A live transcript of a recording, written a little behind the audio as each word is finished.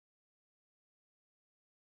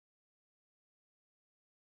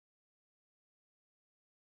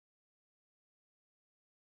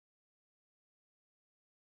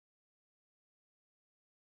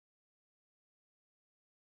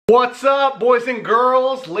What's up, boys and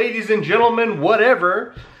girls, ladies and gentlemen,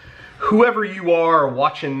 whoever you are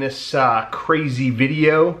watching this crazy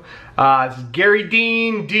video. It's Garry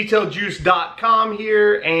Dean, DetailJuice.com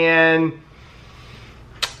here, and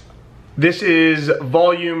this is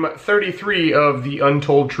volume 33 of the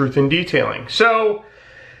Untold Truth in Detailing. So,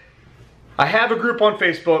 I have a group on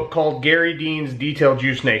Facebook called Garry Dean's Detail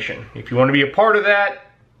Juice Nation. If you want to be a part of that,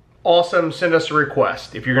 awesome, send us a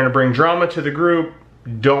request. If you're going to bring drama to the group,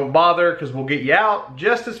 don't bother, because we'll get you out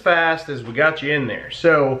just as fast as we got you in there.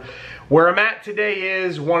 So, where I'm at today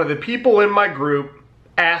is one of the people in my group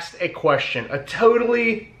asked a question, a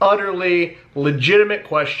totally, utterly legitimate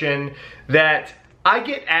question that I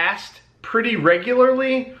get asked pretty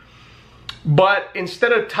regularly, but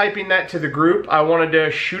instead of typing that to the group, I wanted to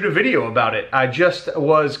shoot a video about it. I just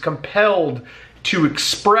was compelled to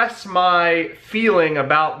express my feeling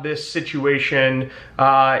about this situation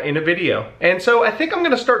in a video. And so I think I'm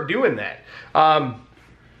gonna start doing that.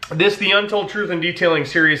 The Untold Truth in Detailing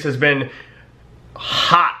series has been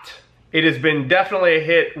hot. It has been definitely a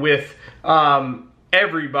hit with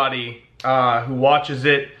everybody who watches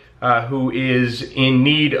it, who is in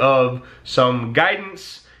need of some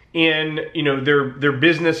guidance in their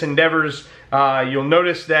business endeavors. You'll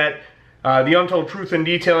notice that the Untold Truth in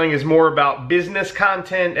Detailing is more about business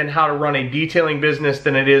content and how to run a detailing business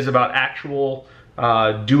than it is about actual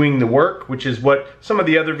doing the work, which is what some of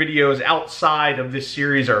the other videos outside of this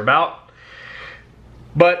series are about.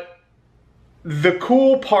 But the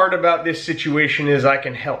cool part about this situation is I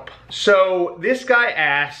can help. So this guy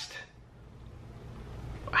asked,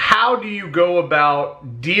 how do you go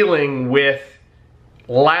about dealing with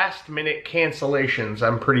last minute cancellations?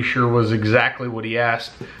 I'm pretty sure was exactly what he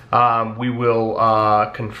asked. We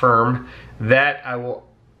will confirm that.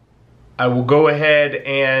 I will go ahead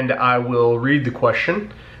and I will read the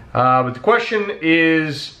question. But the question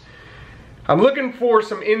is, I'm looking for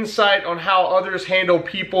some insight on how others handle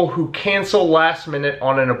people who cancel last minute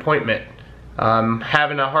on an appointment. I'm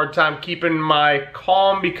having a hard time keeping my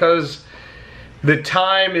calm because the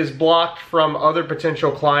time is blocked from other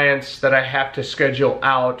potential clients that I have to schedule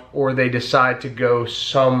out, or they decide to go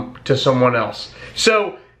to someone else.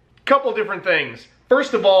 So, a couple different things.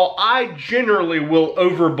 First of all, I generally will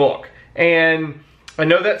overbook. And I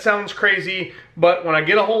know that sounds crazy, but when I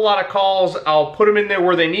get a whole lot of calls, I'll put them in there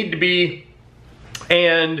where they need to be,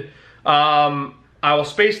 and I will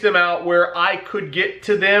space them out where I could get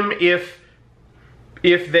to them if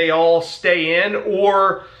they all stay in,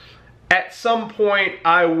 or at some point,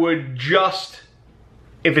 I would just,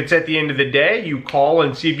 if it's at the end of the day, you call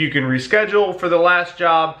and see if you can reschedule for the last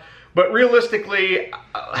job. But realistically,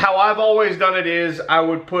 how I've always done it is I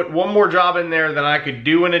would put one more job in there than I could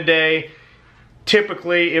do in a day.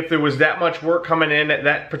 Typically, if there was that much work coming in at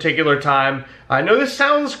that particular time. I know this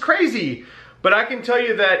sounds crazy, but I can tell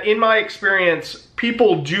you that in my experience,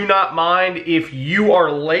 people do not mind if you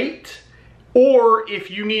are late or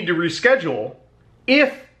if you need to reschedule,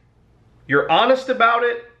 if you're honest about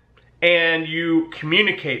it and you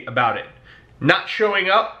communicate about it. Not showing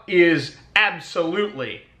up is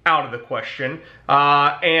absolutely out of the question.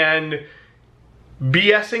 And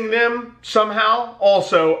BSing them somehow,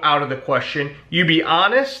 also out of the question. You be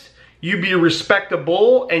honest, you be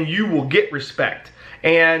respectable, and you will get respect.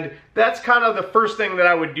 And that's kind of the first thing that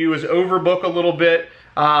I would do, is overbook a little bit.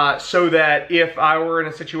 So that if I were in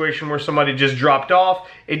a situation where somebody just dropped off,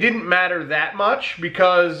 it didn't matter that much,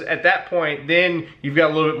 because at that point, then you've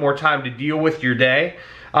got a little bit more time to deal with your day.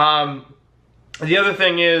 The other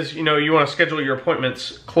thing is, you want to schedule your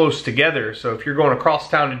appointments close together. So if you're going across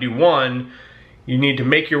town to do one, you need to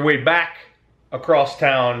make your way back across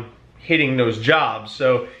town hitting those jobs.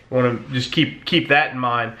 So you want to just keep that in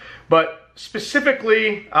mind. But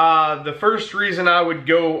specifically, the first reason I would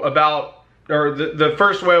go about, or the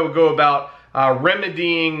first way I would go about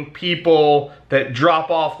remedying people that drop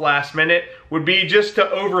off last minute would be just to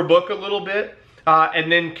overbook a little bit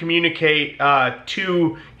and then communicate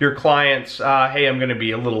to your clients, hey, I'm going to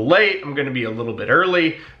be a little late, I'm going to be a little bit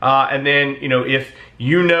early, and then, if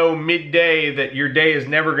midday that your day is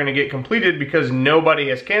never going to get completed because nobody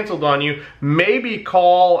has canceled on you, maybe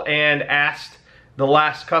call and ask the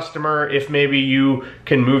last customer if maybe you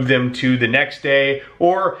can move them to the next day.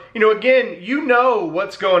 Or, again,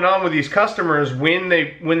 what's going on with these customers when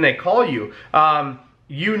they call you.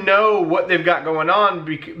 You know what they've got going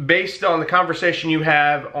on based on the conversation you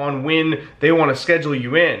have on when they want to schedule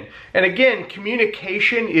you in. And again,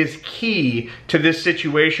 communication is key to this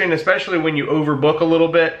situation, especially when you overbook a little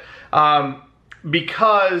bit,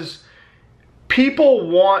 because people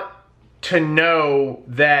want to know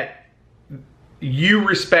that you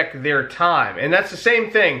respect their time. And that's the same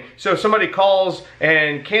thing. So if somebody calls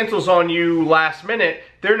and cancels on you last minute,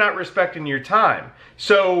 they're not respecting your time.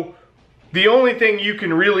 So the only thing you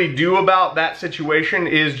can really do about that situation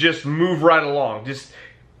is just move right along. Just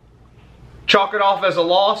chalk it off as a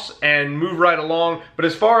loss and move right along. But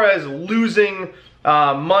as far as losing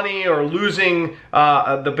money or losing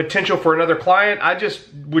the potential for another client, I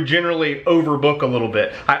just would generally overbook a little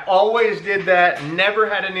bit. I always did that, never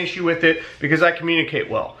had an issue with it because I communicate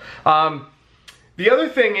well. The other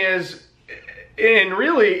thing is, and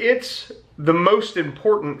really it's the most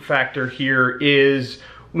important factor here, is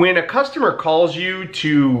when a customer calls you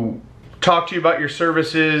to talk to you about your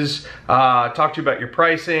services, talk to you about your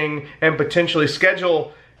pricing, and potentially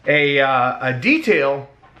schedule a detail,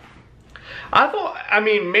 I thought, I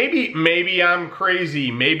mean, maybe I'm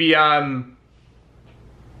crazy, maybe I'm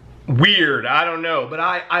weird, I don't know, but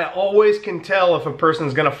I always can tell if a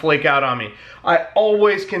person's gonna flake out on me. I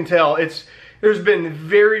always can tell. There's been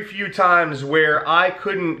very few times where I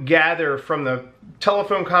couldn't gather from the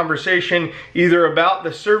telephone conversation either about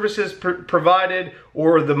the services provided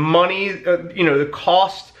or the money, you know, the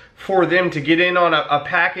cost for them to get in on a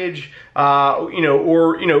package, you know,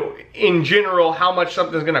 or, you know, in general, how much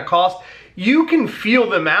something's gonna cost. You can feel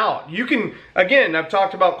them out. You can, again, I've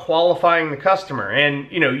talked about qualifying the customer, and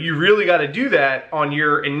you know, you really got to do that on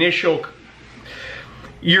your initial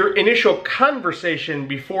conversation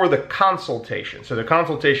before the consultation. So the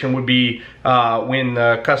consultation would be when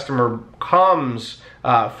the customer comes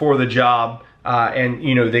for the job, and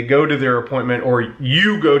you know, they go to their appointment or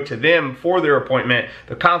you go to them for their appointment.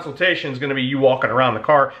 The consultation is going to be you walking around the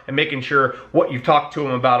car and making sure what you've talked to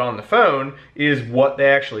them about on the phone is what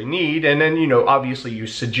they actually need. And then, you know, obviously you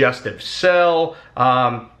suggestive sell,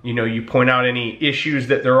 you know, you point out any issues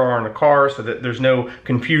that there are in the car so that there's no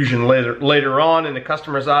confusion later on in the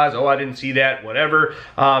customer's eyes. Oh, I didn't see that, whatever.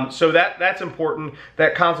 So that's important,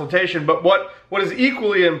 that consultation. But what is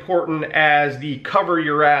equally important as the cover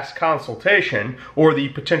your ass consultation or the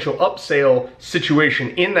potential upsell situation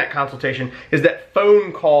in that consultation is that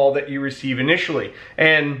phone call that you receive initially.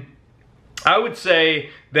 And I would say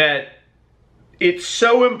that it's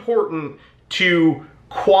so important to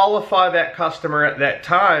qualify that customer at that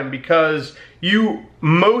time, because you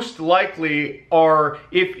most likely are,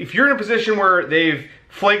 if you're in a position where they've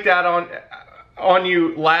flaked out on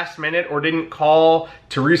you last minute or didn't call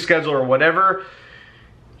to reschedule or whatever,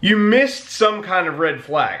 you missed some kind of red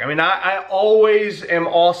flag. I mean, I always am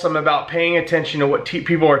awesome about paying attention to what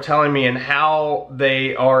people are telling me and how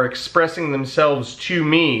they are expressing themselves to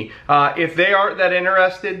me. If they aren't that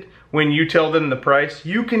interested when you tell them the price,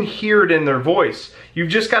 you can hear it in their voice. You've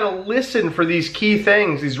just got to listen for these key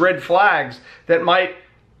things, these red flags that might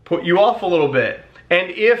put you off a little bit. And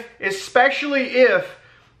especially if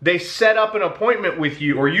they set up an appointment with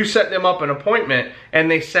you, or you set them up an appointment and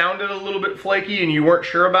they sounded a little bit flaky and you weren't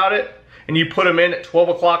sure about it, and you put them in at 12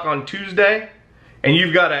 o'clock on Tuesday, and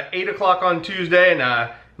you've got a 8 o'clock on Tuesday and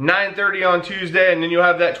a 9:30 on Tuesday, and then you'll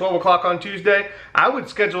have that 12 o'clock on Tuesday, I would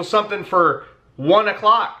schedule something for 1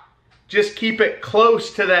 o'clock. Just keep it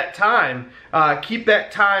close to that time. Keep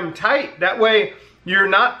that time tight. That way, you're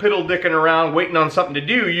not piddle-dicking around waiting on something to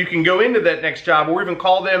do. You can go into that next job, or even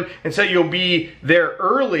call them and say you'll be there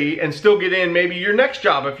early and still get in maybe your next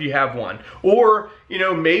job if you have one. Or, you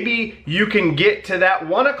know, maybe you can get to that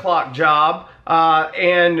 1 o'clock job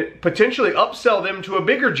and potentially upsell them to a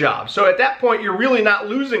bigger job. So at that point, you're really not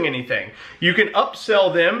losing anything. You can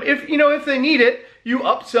upsell them if they need it. You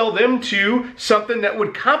upsell them to something that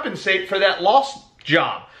would compensate for that lost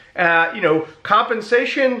job. You know,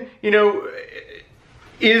 compensation, you know,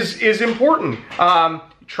 is important.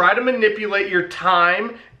 Try to manipulate your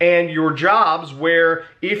time and your jobs where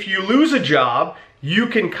if you lose a job, you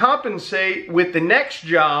can compensate with the next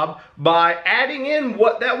job by adding in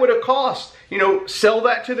what that would have cost. You know, sell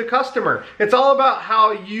that to the customer. It's all about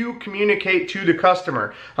how you communicate to the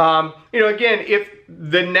customer. You know, again, if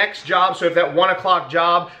the next job, so if that 1 o'clock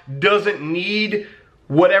job doesn't need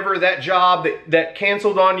whatever that job that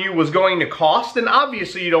canceled on you was going to cost, then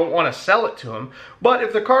obviously you don't want to sell it to them. But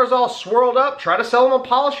if the car's all swirled up, try to sell them a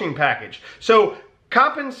polishing package. So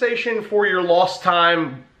compensation for your lost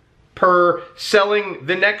time per selling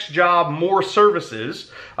the next job more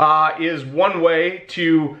services is one way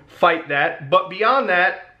to fight that. But beyond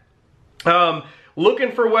that,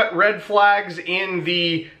 looking for what red flags in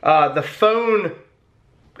the phone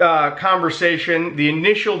conversation, the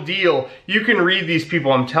initial deal, you can read these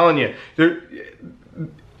people. I'm telling you,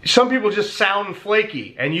 some people just sound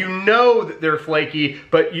flaky, and you know that they're flaky,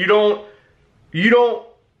 but you don't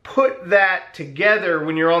put that together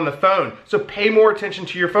when you're on the phone. So pay more attention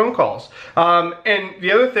to your phone calls. And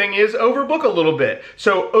the other thing is overbook a little bit.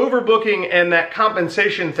 So overbooking and that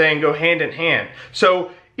compensation thing go hand in hand. So,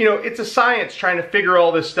 you know, it's a science trying to figure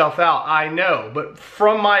all this stuff out, I know. But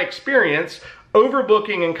from my experience,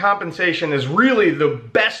 overbooking and compensation is really the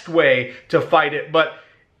best way to fight it. But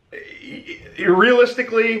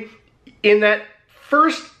realistically, in that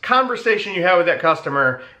first conversation you have with that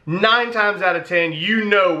customer, 9 times out of 10, you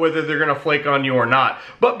know whether they're going to flake on you or not.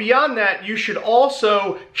 But beyond that, you should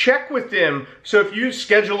also check with them. So if you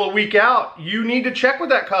schedule a week out, you need to check with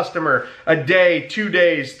that customer a day, 2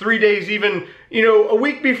 days, 3 days, even, you know, a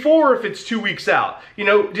week before if it's 2 weeks out. You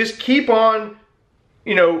know, just keep on,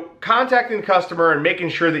 you know, contacting the customer and making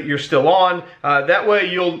sure that you're still on. That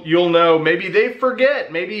way you'll know. Maybe they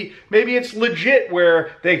forget. Maybe it's legit where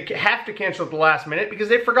they have to cancel at the last minute because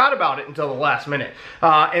they forgot about it until the last minute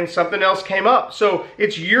and something else came up. So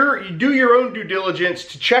it's you do your own due diligence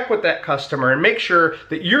to check with that customer and make sure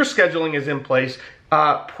that your scheduling is in place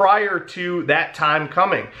prior to that time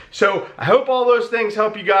coming. So I hope all those things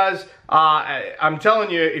help you guys. I'm telling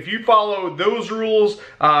you, if you follow those rules,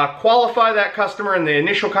 qualify that customer in the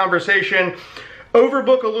initial conversation,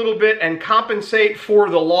 overbook a little bit and compensate for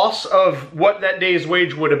the loss of what that day's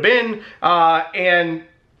wage would have been, and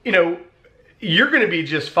you know, you're going to be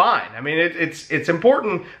just fine. I mean, it's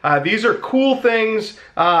important. These are cool things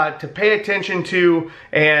to pay attention to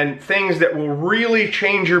and things that will really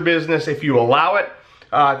change your business if you allow it.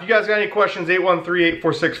 If you guys got any questions,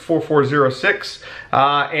 813-846-4406.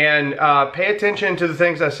 And pay attention to the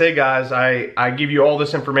things I say, guys. I give you all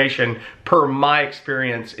this information per my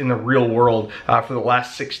experience in the real world for the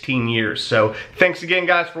last 16 years. So thanks again,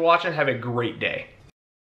 guys, for watching. Have a great day.